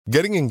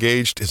Getting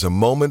engaged is a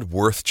moment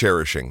worth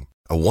cherishing.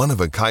 A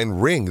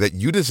one-of-a-kind ring that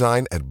you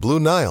design at Blue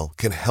Nile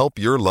can help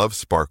your love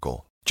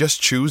sparkle. Just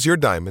choose your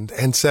diamond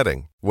and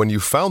setting. When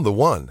you've found the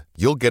one,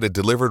 you'll get it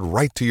delivered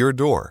right to your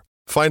door.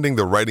 Finding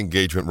the right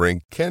engagement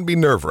ring can be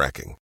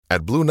nerve-wracking.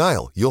 At Blue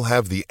Nile, you'll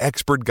have the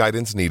expert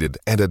guidance needed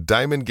and a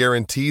diamond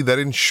guarantee that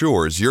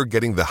ensures you're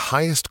getting the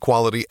highest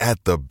quality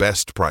at the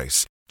best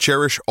price.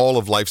 Cherish all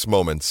of life's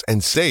moments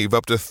and save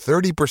up to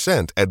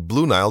 30% at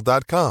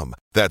BlueNile.com.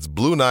 That's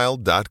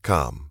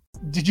BlueNile.com.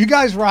 Did you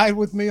guys ride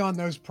with me on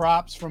those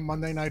props from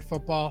Monday Night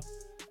Football?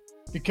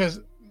 Because,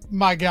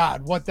 my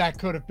God, what that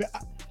could have been.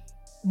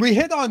 We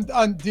hit on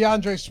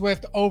DeAndre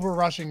Swift over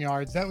rushing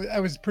yards.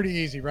 That was pretty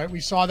easy, right?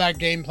 We saw that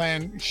game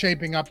plan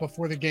shaping up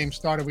before the game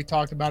started. We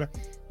talked about it.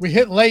 We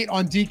hit late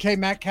on DK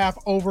Metcalf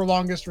over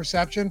longest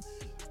reception.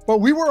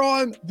 But we were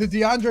on the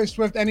DeAndre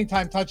Swift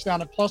anytime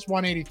touchdown at plus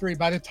 183.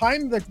 By the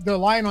time the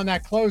line on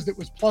that closed, it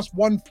was plus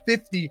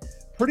 150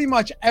 pretty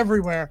much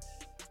everywhere.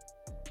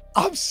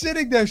 I'm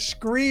sitting there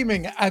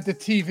screaming at the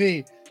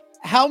TV.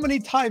 How many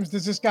times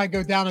does this guy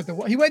go down at the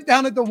 – he went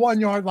down at the 1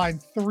 yard line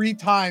 3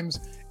 times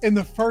in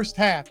the first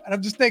half. And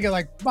I'm just thinking,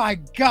 like, my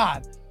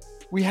God,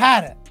 we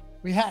had it.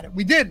 We had it.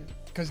 We didn't,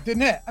 because it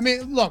didn't hit. I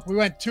mean, look, we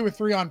went 2 or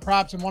 3 on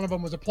props, and one of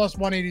them was a plus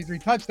 183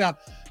 touchdown.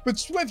 But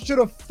Swift should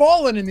have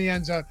fallen in the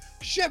end zone.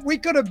 Shit, we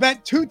could have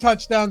bet 2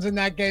 touchdowns in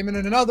that game, and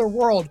in another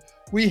world,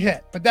 we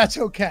hit. But that's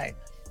okay.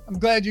 I'm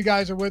glad you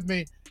guys are with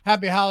me.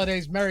 Happy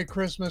holidays. Merry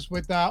Christmas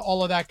with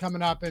all of that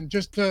coming up. And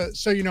just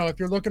so you know, if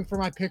you're looking for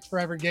my picks for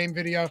every game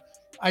video,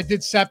 I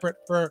did separate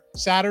for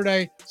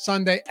Saturday,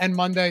 Sunday, and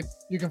Monday.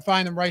 You can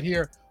find them right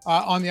here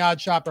on the Odd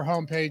Shopper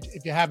homepage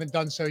if you haven't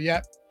done so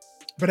yet.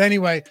 But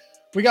anyway,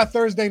 we got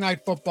Thursday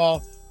Night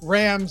Football.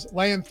 Rams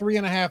laying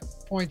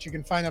 3.5 points. You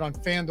can find that on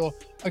FanDuel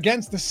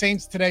against the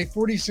Saints today.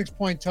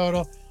 46-point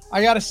total.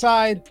 I got a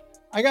side.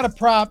 I got a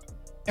prop.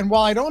 And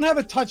while I don't have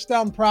a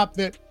touchdown prop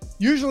that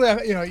usually,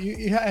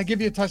 I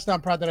give you a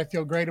touchdown prop that I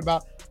feel great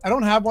about, I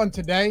don't have one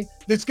today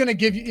that's going to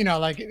give you,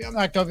 like, I'm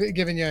not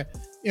giving you,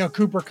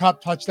 Cooper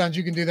Kupp touchdowns.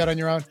 You can do that on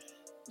your own.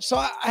 So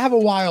I have a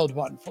wild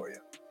one for you.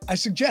 I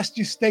suggest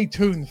you stay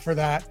tuned for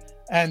that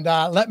and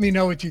let me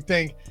know what you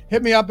think.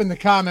 Hit me up in the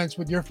comments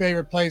with your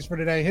favorite plays for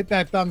today. Hit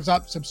that thumbs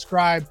up,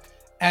 subscribe,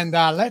 and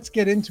let's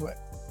get into it.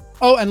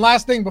 Oh, and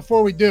last thing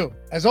before we do,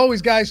 as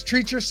always, guys,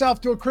 treat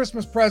yourself to a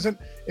Christmas present.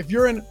 If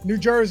you're in New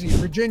Jersey,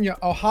 Virginia,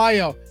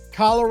 Ohio,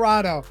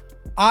 Colorado,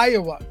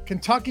 Iowa,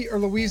 Kentucky, or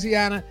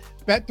Louisiana,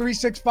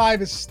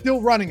 Bet365 is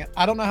still running it.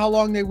 I don't know how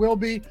long they will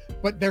be,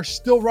 but they're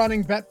still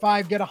running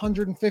Bet5. Get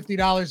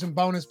 $150 in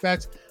bonus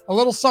bets. A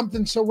little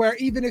something so where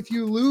even if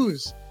you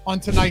lose on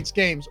tonight's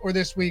games or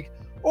this week,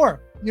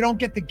 or you don't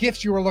get the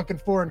gifts you were looking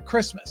for in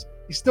Christmas,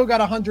 you still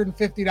got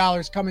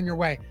 $150 coming your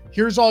way.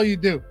 Here's all you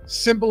do.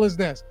 Simple as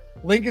this.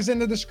 Link is in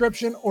the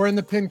description or in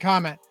the pinned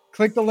comment.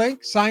 Click the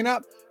link, sign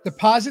up,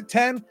 deposit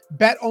 10,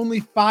 bet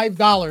only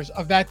 $5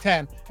 of that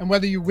 10. And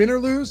whether you win or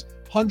lose,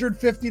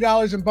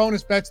 $150 in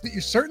bonus bets that you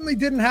certainly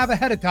didn't have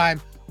ahead of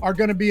time are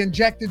going to be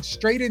injected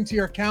straight into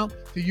your account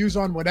to use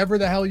on whatever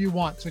the hell you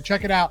want. So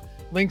check it out.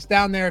 Link's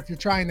down there if you're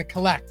trying to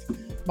collect.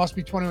 Must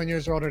be 21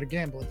 years or older to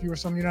gamble. If you or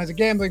someone who has a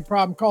gambling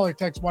problem, call or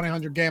text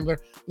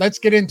 1-800-GAMBLER. Let's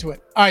get into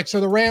it. All right, so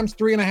the Rams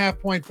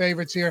 3.5-point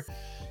favorites here.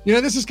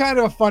 This is kind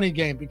of a funny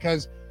game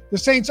because the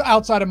Saints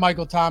outside of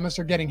Michael Thomas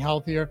are getting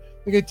healthier.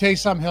 They get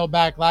Taysom Hill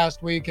back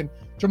last week, and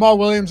Jamal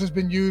Williams has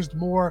been used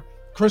more.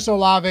 Chris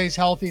Olave's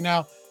healthy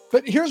now.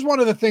 But here's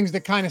one of the things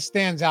that kind of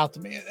stands out to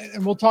me,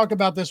 and we'll talk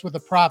about this with a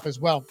prop as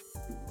well.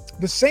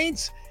 The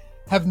Saints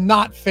have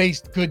not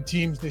faced good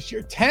teams this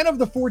year. 10 of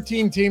the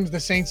 14 teams the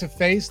Saints have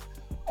faced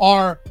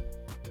are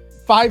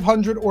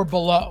 500 or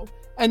below.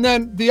 And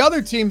then the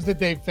other teams that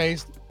they've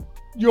faced,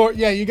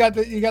 you got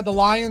the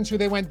Lions, who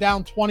they went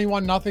down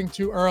 21-0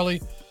 too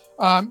early.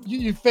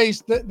 You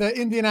faced the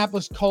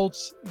Indianapolis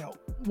Colts,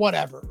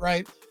 whatever,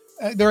 right?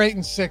 They're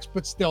 8-6,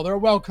 but still, they're a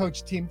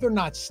well-coached team. They're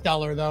not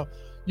stellar, though.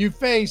 You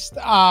faced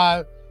who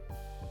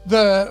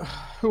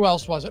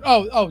else was it?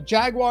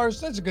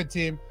 Jaguars. That's a good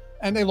team,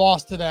 and they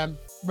lost to them.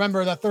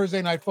 Remember that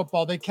Thursday Night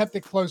Football, they kept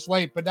it close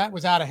late, but that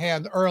was out of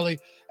hand early.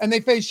 And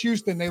they faced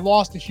Houston. They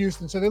lost to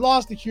Houston. So they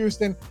lost to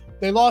Houston.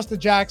 They lost to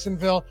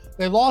Jacksonville.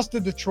 They lost to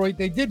Detroit.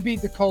 They did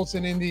beat the Colts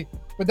in Indy,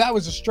 but that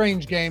was a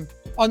strange game.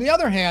 On the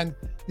other hand,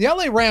 the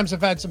LA Rams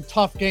have had some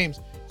tough games.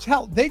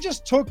 Hell, they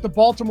just took the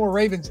Baltimore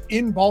Ravens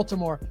in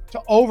Baltimore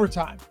to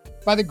overtime.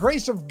 By the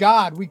grace of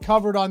God, we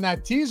covered on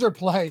that teaser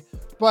play,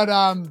 but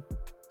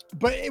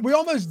we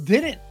almost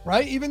didn't,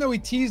 right? Even though we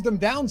teased them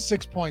down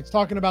 6 points,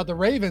 talking about the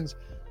Ravens.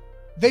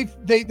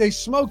 They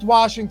smoked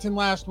Washington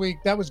last week.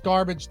 That was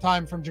garbage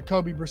time from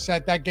Jacoby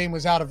Brissett. That game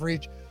was out of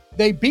reach.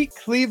 They beat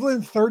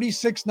Cleveland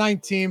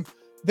 36-19.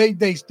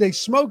 They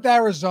smoked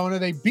Arizona.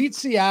 They beat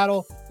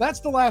Seattle.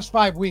 That's the last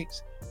 5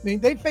 weeks. I mean,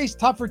 they faced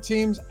tougher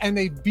teams, and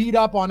they beat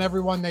up on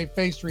everyone they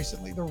faced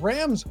recently. The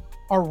Rams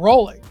are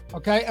rolling,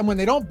 okay? And when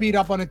they don't beat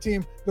up on a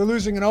team, they're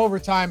losing in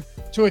overtime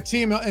to a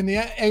team in the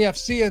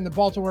AFC and the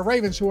Baltimore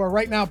Ravens, who are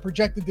right now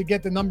projected to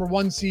get the number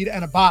 1 seed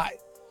and a bye.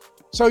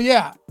 So,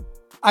 yeah,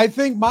 I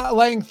think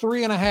laying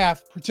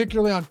 3.5,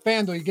 particularly on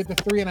FanDuel, you get the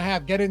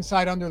 3.5, get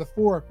inside under the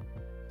 4,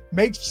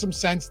 makes some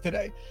sense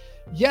today.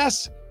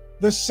 Yes,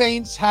 the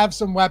Saints have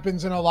some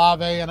weapons in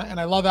Olave, and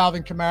I love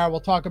Alvin Kamara. We'll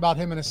talk about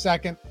him in a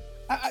second.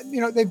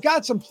 They've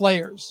got some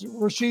players.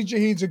 Rashid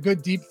Shaheed's a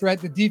good deep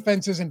threat. The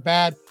defense isn't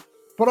bad.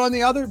 But on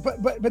the other,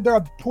 but they're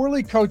a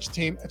poorly coached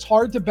team. It's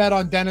hard to bet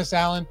on Dennis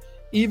Allen,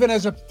 even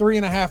as a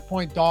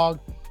 3.5-point dog.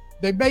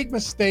 They make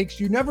mistakes.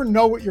 You never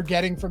know what you're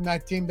getting from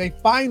that team. They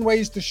find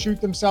ways to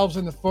shoot themselves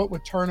in the foot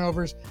with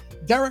turnovers.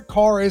 Derek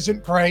Carr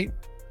isn't great.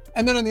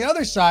 And then on the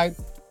other side,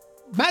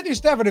 Matthew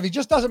Stafford, if he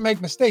just doesn't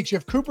make mistakes, you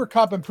have Cooper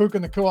Kupp and Puka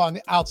Nacua on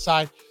the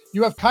outside.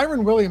 You have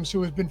Kyron Williams,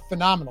 who has been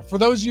phenomenal. For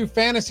those of you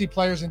fantasy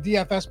players and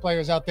DFS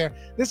players out there,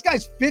 this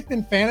guy's 5th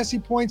in fantasy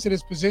points at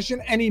his position,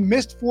 and he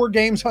missed 4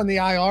 games on the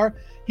IR.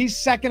 He's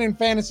 2nd in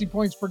fantasy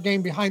points per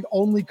game behind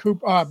only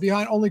Christian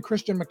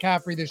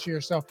McCaffrey this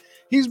year. So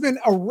he's been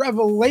a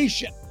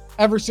revelation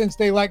ever since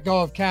they let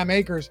go of Cam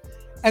Akers.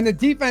 And the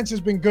defense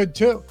has been good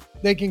too.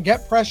 They can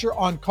get pressure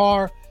on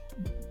Carr.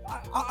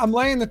 I'm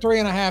laying the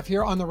 3.5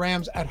 here on the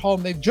Rams at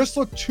home. They've just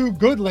looked too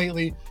good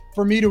lately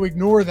for me to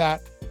ignore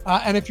that.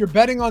 And if you're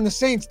betting on the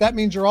Saints, that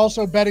means you're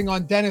also betting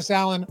on Dennis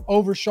Allen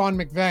over Sean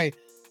McVay.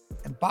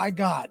 And by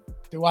God,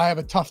 do I have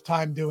a tough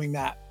time doing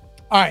that.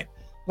 All right,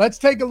 let's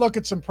take a look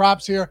at some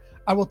props here.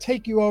 I will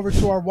take you over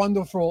to our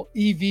wonderful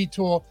EV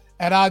tool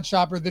at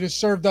OddsShopper that has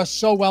served us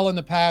so well in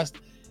the past.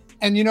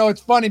 And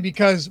it's funny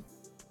because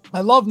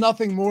I love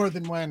nothing more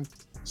than when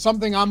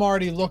something I'm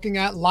already looking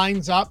at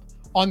lines up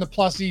on the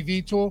Plus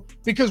EV tool,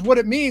 because what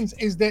it means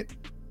is that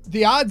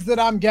the odds that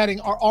I'm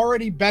getting are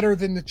already better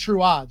than the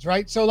true odds,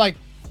 right? So like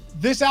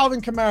this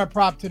Alvin Kamara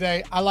prop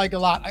today, I like a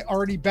lot. I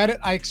already bet it.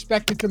 I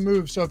expect it to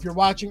move. So if you're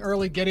watching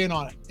early, get in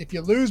on it. If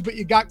you lose, but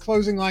you got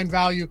closing line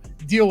value,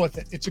 deal with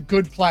it. It's a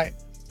good play.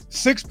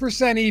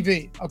 6%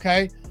 EV,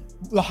 okay?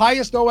 The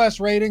highest OS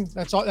rating,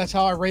 that's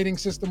how our rating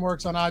system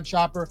works on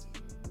OddsShopper.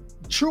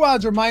 True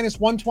odds are minus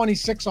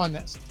 126 on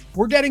this.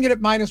 We're getting it at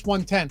minus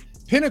 110.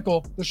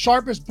 Pinnacle, the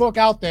sharpest book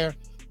out there,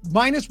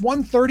 minus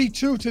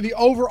 132 to the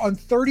over on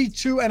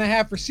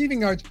 32.5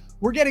 receiving yards.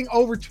 We're getting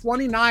over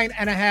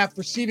 29.5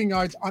 receiving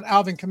yards on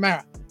Alvin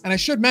Kamara. And I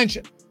should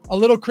mention, a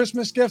little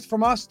Christmas gift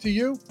from us to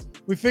you.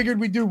 We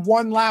figured we'd do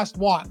one last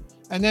one.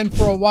 And then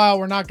for a while,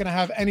 we're not going to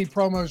have any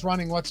promos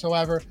running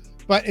whatsoever.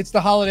 But it's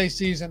the holiday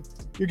season.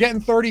 You're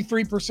getting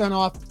 33%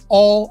 off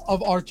all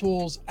of our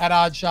tools at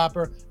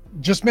OddsShopper.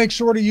 Just make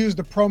sure to use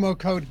the promo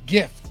code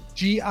GIFT,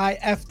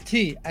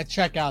 GIFT, at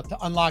checkout to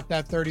unlock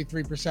that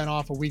 33%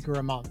 off a week or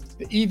a month.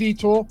 The EV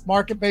tool,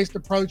 market-based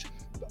approach,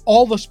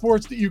 all the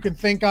sports that you can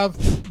think of.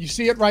 You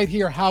see it right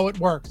here, how it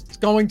works. It's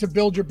going to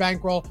build your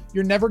bankroll.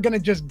 You're never going to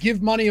just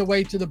give money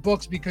away to the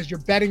books because you're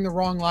betting the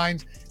wrong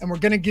lines, and we're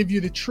going to give you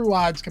the true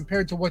odds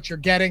compared to what you're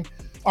getting.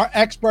 Our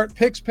expert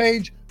picks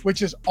page,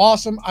 which is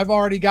awesome. I've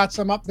already got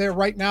some up there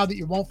right now that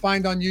you won't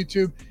find on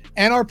YouTube.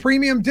 And our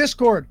premium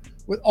Discord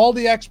with all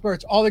the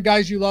experts, all the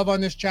guys you love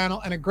on this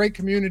channel, and a great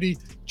community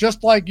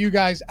just like you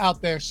guys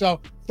out there.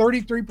 So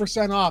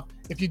 33% off.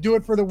 If you do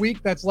it for the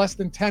week, that's less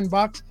than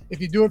 $10.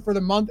 If you do it for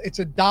the month, it's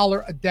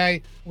 $1 a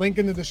day. Link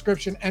in the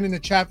description and in the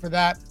chat for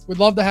that. We'd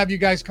love to have you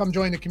guys come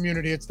join the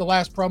community. It's the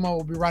last promo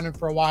we'll be running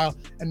for a while,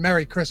 and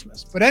Merry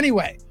Christmas. But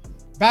anyway,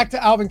 back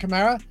to Alvin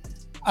Kamara.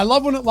 I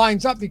love when it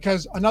lines up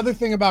because another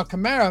thing about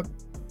Kamara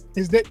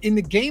is that in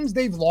the games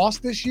they've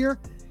lost this year,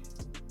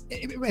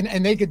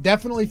 and they could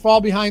definitely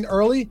fall behind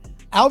early,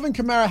 Alvin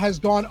Kamara has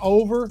gone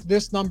over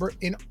this number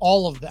in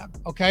all of them,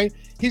 okay?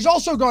 He's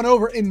also gone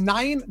over in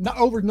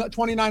over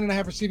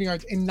 29.5 receiving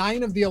yards in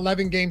 9 of the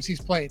 11 games he's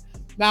played.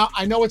 Now,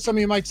 I know what some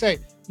of you might say.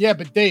 Yeah,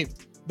 but Dave,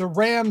 the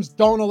Rams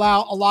don't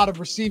allow a lot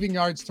of receiving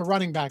yards to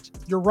running backs.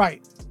 You're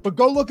right, but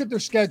go look at their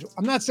schedule.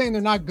 I'm not saying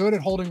they're not good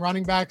at holding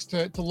running backs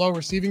to low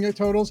receiving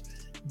totals.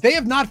 They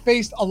have not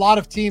faced a lot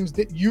of teams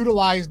that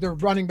utilize their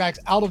running backs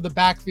out of the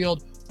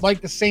backfield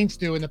like the Saints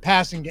do in the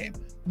passing game.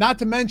 Not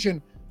to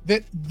mention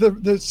that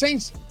the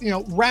Saints,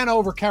 ran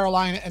over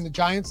Carolina and the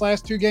Giants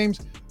last 2 games.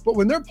 But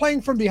when they're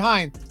playing from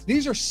behind,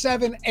 these are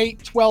 7,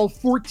 8, 12,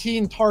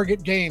 14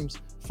 target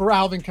games for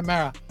Alvin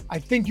Kamara. I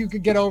think you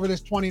could get over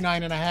this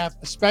 29.5,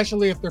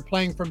 especially if they're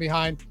playing from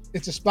behind.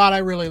 It's a spot I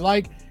really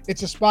like.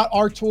 It's a spot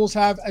our tools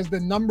have as the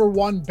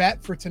 #1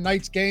 bet for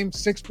tonight's game,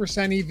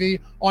 6% EV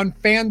on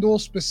FanDuel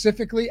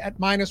specifically at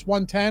minus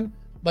 110.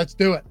 Let's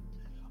do it.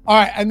 All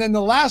right, and then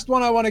the last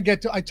one I want to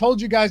get to, I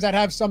told you guys I'd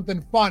have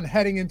something fun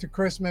heading into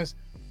Christmas.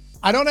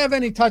 I don't have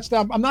any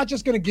touchdown. I'm not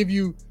just going to give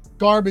you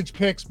garbage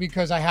picks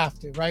because I have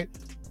to, right?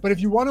 But if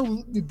you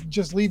want to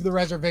just leave the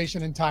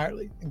reservation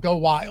entirely and go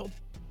wild,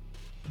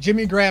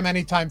 Jimmy Graham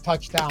anytime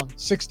touchdown,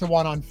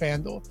 6-1 on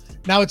FanDuel.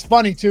 Now it's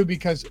funny too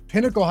because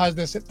Pinnacle has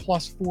this at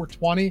plus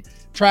 420,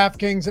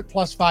 DraftKings at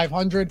plus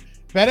 500,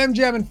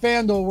 BetMGM and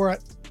FanDuel were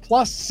at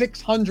plus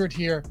 600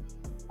 here.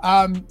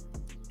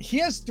 He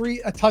has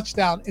a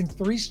touchdown in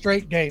 3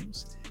 straight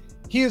games.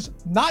 He is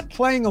not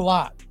playing a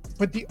lot.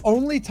 But the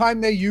only time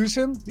they use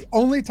him, the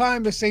only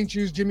time the Saints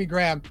use Jimmy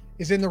Graham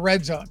is in the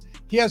red zone.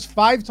 He has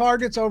 5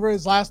 targets over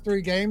his last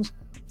 3 games.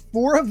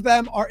 4 of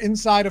them are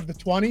inside of the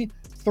 20.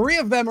 3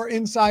 of them are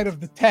inside of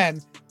the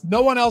 10.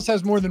 No one else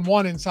has more than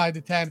 1 inside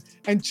the 10,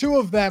 and 2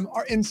 of them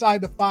are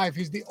inside the 5.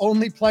 He's the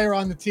only player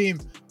on the team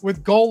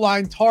with goal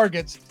line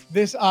targets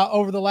this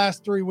over the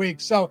last 3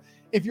 weeks. So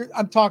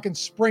I'm talking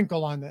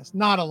sprinkle on this,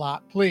 not a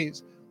lot,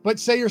 please. But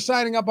say you're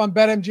signing up on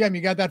BetMGM,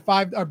 you got that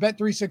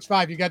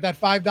Bet365, you got that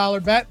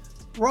 $5 bet.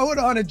 Throw it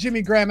on a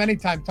Jimmy Graham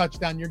anytime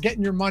touchdown. You're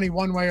getting your money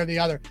one way or the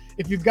other.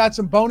 If you've got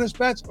some bonus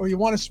bets or you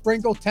want to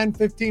sprinkle 10,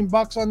 15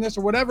 bucks on this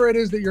or whatever it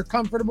is that you're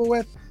comfortable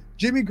with,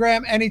 Jimmy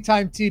Graham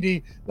anytime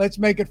TD. Let's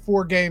make it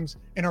 4 games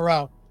in a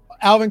row.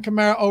 Alvin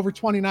Kamara over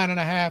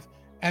 29.5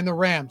 and the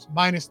Rams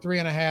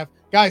 -3.5.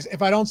 Guys,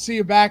 if I don't see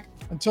you back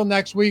until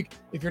next week,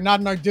 if you're not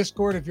in our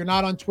Discord, if you're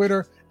not on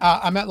Twitter,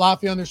 I'm at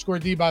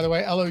Laffy_D, by the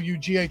way,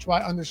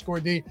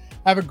 LOUGHY_D.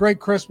 Have a great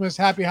Christmas.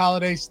 Happy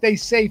holidays. Stay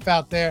safe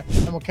out there,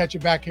 and we'll catch you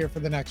back here for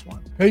the next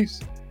one.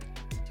 Peace.